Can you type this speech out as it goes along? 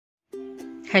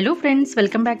Hello friends,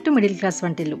 welcome back to middle class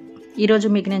వంటిల్లు. ఈరోజు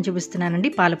మీకు నేను చూపిస్తున్నానండి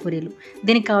పాలపూరీలు.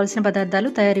 దీనికి కావాల్సిన పదార్థాలు,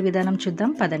 తయారీ విధానం చూద్దాం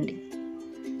పదండి.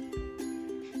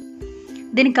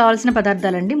 దీనికి కావాల్సిన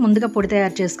పదార్థాలండి, ముందుగా పొడి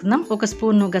తయారు చేసుకుందాం. ఒక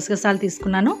స్పూన్ గసగసాలు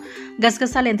తీసుకున్నాను.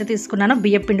 గసగసాలు ఎంత తీసుకున్నానో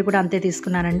బియ్యం పిండి కూడా అంతే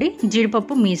తీసుకున్నానండి.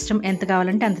 జీడిపప్పు మీ ఇష్టం, ఎంత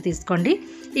కావాలంటే అంత తీసుకోండి.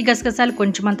 ఈ గసగసాలు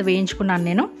కొంచెం అంత వేయించుకున్నాను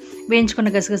నేను.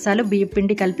 వేయించుకున్న గసగసాలు బియ్యం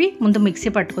పిండి కలిపి ముందు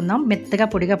మిక్సీ పట్టుకుందాం. మెత్తగా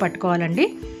పొడిగా పట్టుకోవాలండి.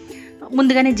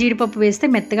 ముందుగానే జీడిపప్పు వేస్తే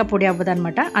మెత్తగా పొడి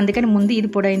అవ్వదన్నమాట. అందుకని ముందు ఇది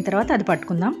పొడి అయిన తర్వాత అది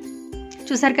పట్టుకుందాం.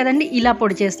 చూసారు కదండి, ఇలా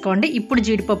పొడి చేసుకోండి. ఇప్పుడు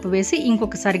జీడిపప్పు వేసి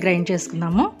ఇంకొకసారి గ్రైండ్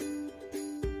చేసుకుందాము.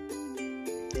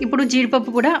 ఇప్పుడు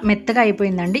జీడిపప్పు కూడా మెత్తగా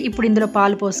అయిపోయిందండి. ఇప్పుడు ఇందులో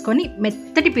పాలు పోసుకొని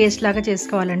మెత్తటి పేస్ట్ లాగా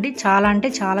చేసుకోవాలండి. చాలా అంటే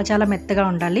చాలా మెత్తగా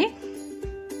ఉండాలి.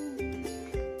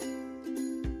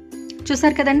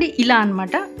 చూసారు కదండి, ఇలా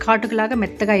అన్నమాట కాటుకులాగా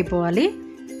మెత్తగా అయిపోవాలి.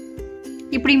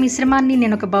 ఇప్పుడు ఈ మిశ్రమాన్ని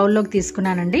నేను ఒక బౌల్లోకి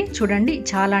తీసుకున్నానండి. చూడండి,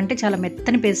 చాలా అంటే చాలా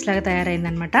మెత్తని పేస్ట్ లాగా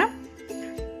తయారైందనమాట.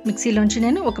 మిక్సీలోంచి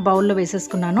నేను ఒక బౌల్లో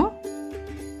వేసేసుకున్నాను.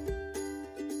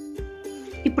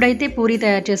 ఇప్పుడైతే పూరీ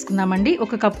తయారు చేసుకుందామండి.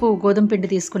 ఒక కప్పు గోధుమ పిండి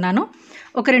తీసుకున్నాను.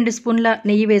 ఒక 2 స్పూన్ల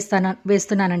నెయ్యి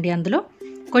వేస్తున్నానండి. అందులో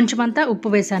కొంచెమంతా ఉప్పు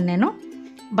వేసాను నేను.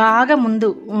 బాగా ముందు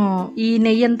ఈ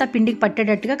నెయ్యి అంతా పిండికి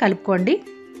పట్టేటట్టుగా కలుపుకోండి.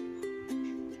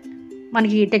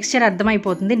 మనకి టెక్స్చర్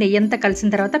అర్థమైపోతుంది. నెయ్యి అంతా కలిసిన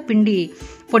తర్వాత పిండి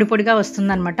పొడి పొడిగా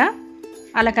వస్తుందన్నమాట.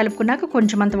 అలా కలుపుకున్నాక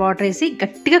కొంచెం అంత వాటర్ వేసి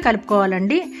గట్టిగా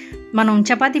కలుపుకోవాలండి. మనం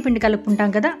చపాతీ పిండి కలుపుకుంటాం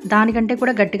కదా, దానికంటే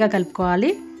కూడా గట్టిగా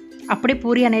కలుపుకోవాలి. అప్పుడే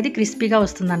పూరి అనేది క్రిస్పీగా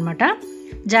వస్తుందన్నమాట.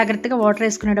 జాగ్రత్తగా వాటర్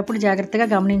వేసుకునేటప్పుడు జాగ్రత్తగా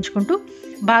గమనించుకుంటూ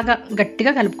బాగా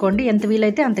గట్టిగా కలుపుకోండి. ఎంత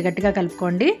వీలైతే అంత గట్టిగా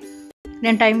కలుపుకోండి.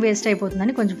 నేను టైం వేస్ట్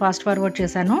అయిపోతుందని కొంచెం ఫాస్ట్ ఫార్వర్డ్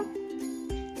చేశాను.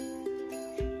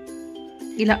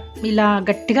 ఇలా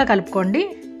గట్టిగా కలుపుకోండి.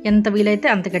 ఎంత వీలైతే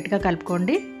అంత గట్టిగా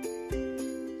కలుపుకోండి.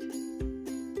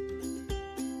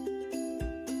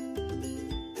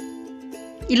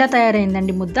 ఇలా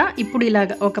తయారైందండి ముద్ద. ఇప్పుడు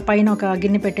ఇలాగ పైన ఒక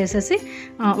గిన్నె పెట్టేసేసి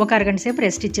ఒక అరగంట సేపు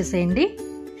రెస్ట్ ఇచ్చేసేయండి.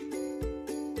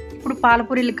 ఇప్పుడు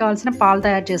పాలపూరీలకు కావాల్సిన పాలు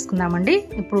తయారు చేసుకుందామండి.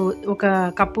 ఇప్పుడు ఒక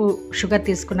కప్పు షుగర్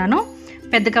తీసుకున్నాను.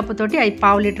 పెద్ద కప్పుతోటి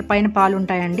 1/2 లీటర్ పైన పాలు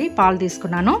ఉంటాయండి. పాలు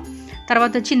తీసుకున్నాను.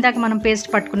 తర్వాత వచ్చి ఇందాక మనం పేస్ట్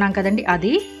పట్టుకున్నాం కదండి,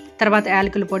 అది. తర్వాత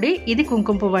యాలకుల పొడి. ఇది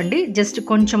కుంకుమ పువ్వు అండి. జస్ట్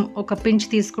కొంచెం ఒక పించ్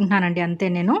తీసుకుంటున్నానండి, అంతే.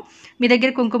 నేను మీ దగ్గర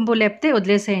కుంకుమ పువ్వు లేకపోతే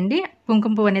వదిలేసేయండి.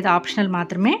 కుంకుమ పువ్వు అనేది ఆప్షనల్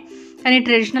మాత్రమే. కానీ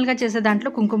ట్రెడిషనల్గా చేసే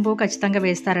దాంట్లో కుంకుమ పువ్వు ఖచ్చితంగా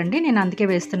వేస్తారండి. నేను అందుకే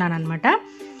వేస్తున్నాను అనమాట.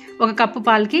 ఒక కప్పు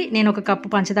పాలకి నేను ఒక కప్పు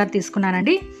పంచదార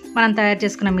తీసుకున్నానండి. మనం తయారు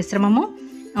చేసుకున్న మిశ్రమము,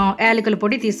 యాలకుల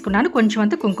పొడి తీసుకున్నాను. కొంచెం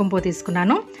అంత కుంకుమ పువ్వు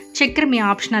తీసుకున్నాను. చక్కెర మీ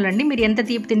ఆప్షనల్ అండి. మీరు ఎంత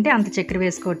తీపి తింటే అంత చక్కెర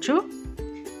వేసుకోవచ్చు.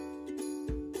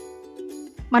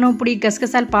 మనం ఇప్పుడు ఈ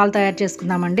గసగసాల పాలు తయారు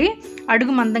చేసుకుందామండి.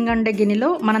 అడుగు మందంగా ఉండే గిన్నెలో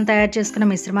మనం తయారు చేసుకున్న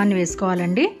మిశ్రమాన్ని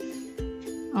వేసుకోవాలండి.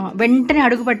 వెంటనే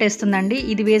అడుగు పట్టేస్తుందండి.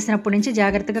 ఇది వేసినప్పటి నుంచి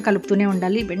జాగ్రత్తగా కలుపుతూనే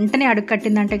ఉండాలి. వెంటనే అడుగు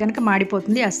కట్టిందంటే కనుక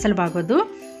మాడిపోతుంది, అస్సలు బాగోదు.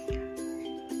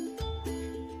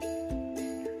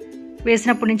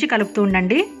 వేసినప్పటి నుంచి కలుపుతూ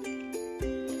ఉండండి.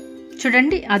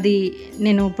 చూడండి, అది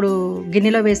నేను ఇప్పుడు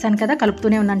గిన్నెలో వేసాను కదా,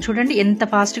 కలుపుతూనే ఉన్నాను. చూడండి ఎంత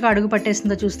ఫాస్ట్గా అడుగు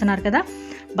పట్టేస్తుందో చూస్తున్నారు కదా.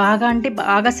 బాగా అంటే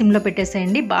బాగా సిమ్లో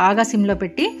పెట్టేసేయండి. బాగా సిమ్లో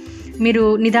పెట్టి మీరు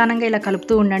నిదానంగా ఇలా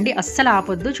కలుపుతూ ఉండండి. అస్సలు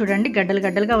ఆపొద్దు. చూడండి,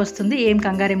 గడ్డలుగా వస్తుంది. ఏం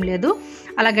కంగారేం లేదు.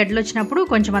 అలా గడ్డలు వచ్చినప్పుడు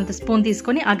కొంచెం అంత స్పూన్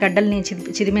తీసుకొని ఆ గడ్డల్ని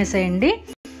చిదిమేసేయండి.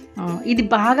 ఇది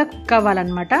బాగా కుక్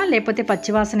అవ్వాలన్నమాట, లేకపోతే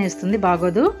పచ్చివాసన వేస్తుంది,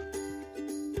 బాగోదు.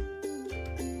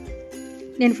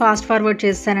 నేను ఫాస్ట్ ఫార్వర్డ్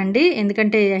చేస్తానండి,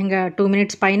 ఎందుకంటే ఇంకా 2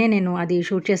 మినిట్స్ పైనే నేను అది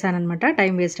షూట్ చేశానమాట,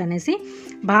 టైం వేస్ట్ అనేసి.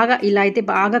 బాగా ఇలా అయితే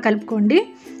బాగా కలుపుకోండి.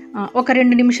 ఒక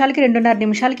 2 నిమిషాలకి 2.5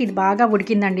 నిమిషాలకి ఇది బాగా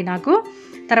ఉడికిందండి నాకు.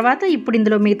 తర్వాత ఇప్పుడు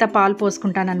ఇందులో మిగతా పాలు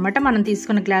పోసుకుంటానమాట. మనం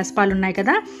తీసుకున్న గ్లాస్ పాలు ఉన్నాయి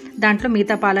కదా, దాంట్లో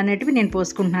మిగతా పాలు అనేటివి నేను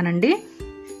పోసుకుంటున్నానండి.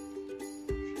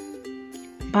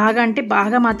 బాగా అంటే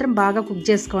బాగా మాత్రం బాగా కుక్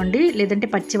చేసుకోండి, లేదంటే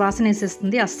పచ్చి వాసన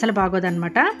వేసేస్తుంది, అస్సలు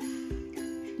బాగోదన్నమాట.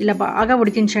 ఇలా బాగా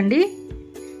ఉడికించండి.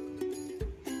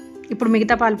 ఇప్పుడు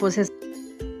మిగతా పాలు పోసేసి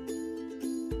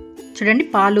చూడండి,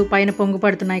 పాలు పైన పొంగు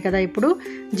పడుతున్నాయి కదా. ఇప్పుడు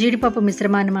జీడిపప్పు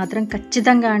మిశ్రమాన్ని మాత్రం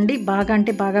ఖచ్చితంగా అండి బాగా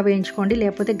అంటే బాగా వేయించుకోండి,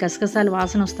 లేకపోతే గసగసాలు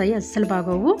వాసన వస్తాయి, అస్సలు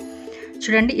బాగోవు.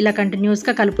 చూడండి, ఇలా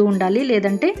కంటిన్యూస్గా కలుపుతూ ఉండాలి,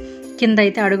 లేదంటే కింద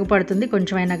అయితే అడుగు పడుతుంది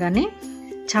కొంచెమైనా కానీ.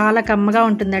 చాలా కమ్మగా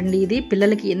ఉంటుందండి ఇది.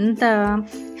 పిల్లలకి ఎంత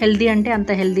హెల్దీ అంటే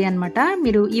అంత హెల్దీ అనమాట.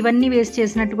 మీరు ఇవన్నీ వేస్ట్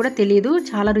చేసినట్టు కూడా తెలియదు,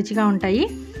 చాలా రుచిగా ఉంటాయి.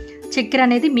 చక్కెర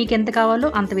అనేది మీకు ఎంత కావాలో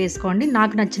అంత వేసుకోండి.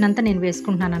 నాకు నచ్చినంత నేను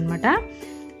వేసుకుంటున్నాను అనమాట.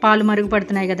 పాలు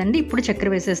మరుగుపడుతున్నాయి కదండి, ఇప్పుడు చక్కెర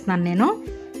వేసేస్తున్నాను నేను.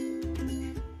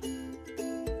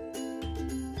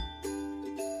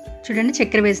 చూడండి,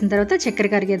 చక్కెర వేసిన తర్వాత చక్కెర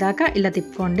కరిగేదాకా ఇలా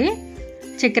తిప్పుకోండి.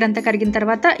 చక్కెర అంతా కరిగిన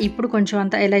తర్వాత ఇప్పుడు కొంచెం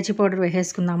అంత ఎలైచీ పౌడర్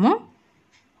వేసేసుకుందాము.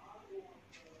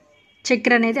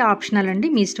 చక్కెర అనేది ఆప్షనల్ అండి,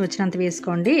 మీ ఇష్టం వచ్చినంత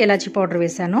వేసుకోండి. ఎలాచీ పౌడర్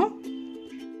వేసాను.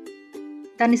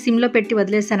 దాన్ని సిమ్లో పెట్టి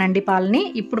వదిలేసానండి పాలని.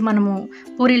 ఇప్పుడు మనము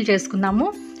పూరీలు చేసుకుందాము.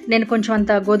 నేను కొంచెం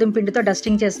అంత గోధుమ పిండితో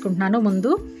డస్టింగ్ చేసుకుంటున్నాను.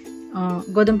 ముందు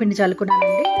గోధుమ పిండి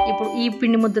చల్లుకున్నానండి. ఇప్పుడు ఈ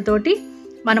పిండి ముద్దతోటి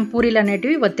మనం పూరీలు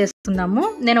అనేటివి ఒత్తేసుకుందాము.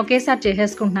 నేను ఒకేసారి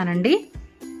చేసేసుకుంటున్నానండి.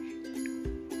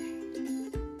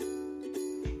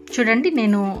 చూడండి,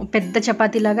 నేను పెద్ద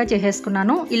చపాతీలాగా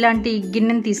చేసేసుకున్నాను. ఇలాంటి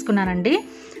గిన్నెని తీసుకున్నానండి.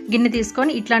 గిన్నె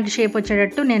తీసుకొని ఇట్లాంటి షేప్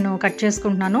వచ్చేటట్టు నేను కట్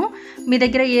చేసుకుంటున్నాను. మీ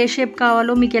దగ్గర ఏ షేప్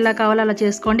కావాలో, మీకు ఎలా కావాలో అలా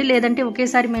చేసుకోండి. లేదంటే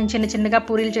ఒకేసారి మేము చిన్న చిన్నగా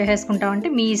పూరీలు చేసేసుకుంటామంటే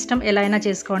మీ ఇష్టం, ఎలా అయినా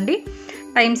చేసుకోండి.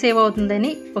 టైం సేవ్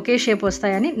అవుతుందని, ఒకే షేప్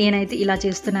వస్తాయని నేనైతే ఇలా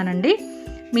చేస్తున్నానండి.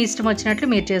 మీ ఇష్టం వచ్చినట్లు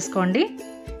మీరు చేసుకోండి.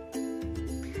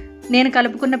 నేను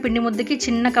కలుపుకున్న పిండి ముద్దకి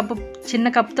చిన్న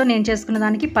కప్తో నేను చేసుకున్న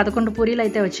దానికి 11 పూరీలు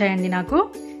అయితే వచ్చాయండి నాకు.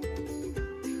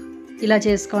 ఇలా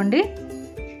చేసుకోండి.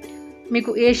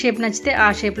 మీకు ఏ షేప్ నచ్చితే ఆ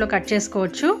షేప్లో కట్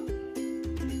చేసుకోవచ్చు.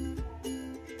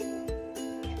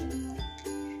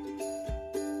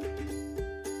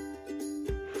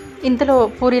 ఇంతలో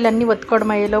పూరీలన్నీ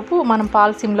ఒత్తుకోవడం అయ్యేలోపు మనం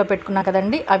పాలు సిమ్లో పెట్టుకున్నాం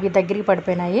కదండి, అవి దగ్గరికి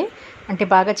పడిపోయినాయి. అంటే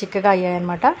బాగా చిక్కగా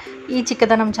అయ్యాయన్నమాట. ఈ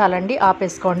చిక్కదనం చాలండి,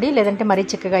 ఆపేసుకోండి, లేదంటే మరీ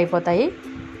చిక్కగా అయిపోతాయి.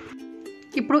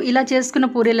 ఇప్పుడు ఇలా చేసుకున్న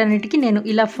పూరీలన్నిటికీ నేను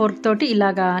ఇలా ఫోర్క్ తోటి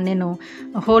ఇలాగా నేను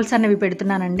హోల్స్ అనేవి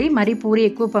పెడుతున్నానండి. మరీ పూరీ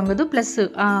ఎక్కువ పొంగదు, ప్లస్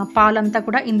పాలంతా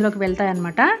కూడా ఇందులోకి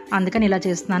వెళ్తాయన్నమాట. అందుకని ఇలా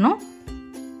చేస్తున్నాను.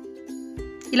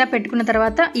 ఇలా పెట్టుకున్న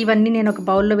తర్వాత ఇవన్నీ నేను ఒక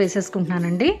బౌల్లో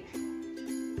వేసేసుకుంటున్నానండి.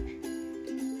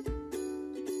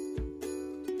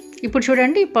 ఇప్పుడు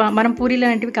చూడండి, మనం పూరీలు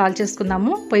అనేటివి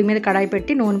కాల్చేసుకుందాము. పొయ్యి మీద కడాయి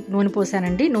పెట్టి నూనె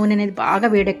పోసానండి. నూనె అనేది బాగా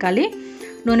వేడెక్కాలి.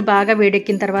 నూనె బాగా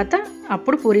వేడెక్కిన తర్వాత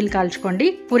అప్పుడు పూరీలు కాల్చుకోండి.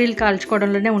 పూరీలు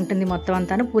కాల్చుకోవడంలోనే ఉంటుంది మొత్తం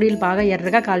అంతాను. పూరీలు బాగా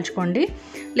ఎర్రగా కాల్చుకోండి,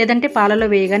 లేదంటే పాలలో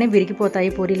వేయగానే విరిగిపోతాయి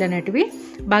పూరీలు అనేటివి.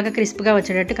 బాగా క్రిస్ప్గా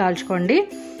వచ్చేటట్టు కాల్చుకోండి.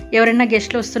 ఎవరైనా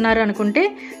గెస్ట్లు వస్తున్నారు అనుకుంటే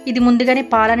ఇది ముందుగానే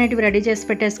పాలు అనేటివి రెడీ చేసి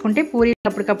పెట్టేసుకుంటే పూరీలు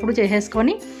అప్పటికప్పుడు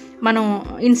చేసేసుకొని మనం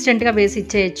ఇన్స్టెంట్గా వేసి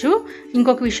ఇచ్చేయచ్చు.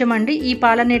 ఇంకొక విషయం అండి, ఈ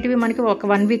పాలు అనేటివి మనకి ఒక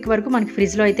 1 వీక్ వరకు మనకి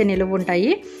ఫ్రిడ్జ్లో అయితే నిలువ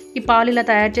ఉంటాయి. ఈ పాలు ఇలా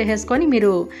తయారు చేసేసుకొని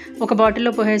మీరు ఒక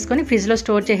బాటిల్లో పోసేసుకొని ఫ్రిడ్జ్లో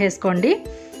స్టోర్ చేసేసుకోండి.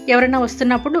 ఎవరైనా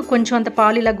వస్తున్నప్పుడు కొంచెం అంత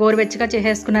పాలు ఇలా గోరువెచ్చగా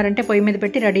చేసేసుకున్నారంటే పొయ్యి మీద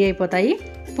పెట్టి రెడీ అయిపోతాయి.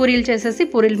 పూరీలు చేసేసి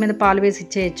పూరీల మీద పాలు వేసి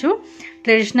ఇచ్చేయచ్చు.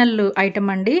 ట్రెడిషనల్ ఐటమ్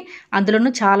అండి,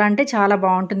 అందులోనూ చాలా అంటే చాలా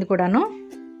బాగుంటుంది కూడాను.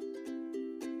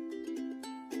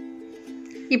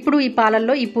 ఇప్పుడు ఈ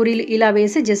పాలల్లో ఈ పూరీలు ఇలా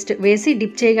వేసి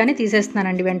డిప్ చేయగానే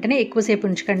తీసేస్తున్నానండి. వెంటనే ఎక్కువసేపు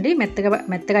ఉంచకండి,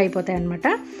 మెత్తగా అయిపోతాయి అన్నమాట.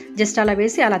 జస్ట్ అలా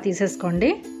వేసి అలా తీసేసుకోండి.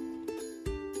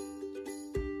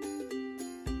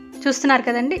 చూస్తున్నారు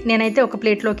కదండి, నేనైతే ఒక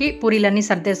ప్లేట్లోకి పూరీలన్నీ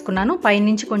సర్దేసుకున్నాను.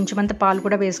 పైనుంచి కొంచెమంత పాలు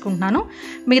కూడా వేసుకుంటున్నాను.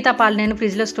 మిగతా పాలు నేను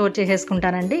ఫ్రిడ్జ్లో స్టోర్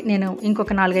చేసేసుకుంటానండి. నేను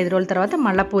ఇంకొక 4-5 రోజుల తర్వాత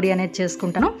మళ్ళీ పూరీ అనేది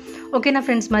చేసుకుంటాను. ఓకేనా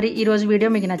ఫ్రెండ్స్, మరి ఈరోజు వీడియో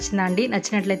మీకు నచ్చిందా అండి?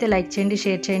 నచ్చినట్లయితే లైక్ చేయండి,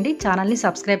 షేర్ చేయండి, ఛానల్ని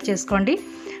సబ్స్క్రైబ్ చేసుకోండి.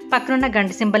 పక్కనున్న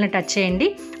గంట సింబల్ని టచ్ చేయండి.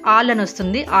 ఆల్ అని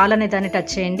వస్తుంది, ఆల్ అనే దాన్ని టచ్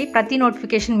చేయండి. ప్రతి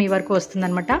నోటిఫికేషన్ మీ వరకు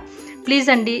వస్తుందన్నమాట. ప్లీజ్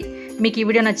అండి, మీకు ఈ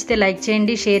వీడియో నచ్చితే లైక్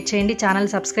చేయండి, షేర్ చేయండి,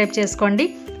 ఛానల్ సబ్స్క్రైబ్ చేసుకోండి.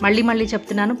 మళ్ళీ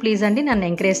చెప్తున్నాను, ప్లీజ్ అండి, నన్ను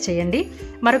ఎంకరేజ్ చేయండి.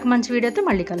 మరొక మంచి వీడియోతో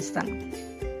మళ్ళీ కలుస్తాను.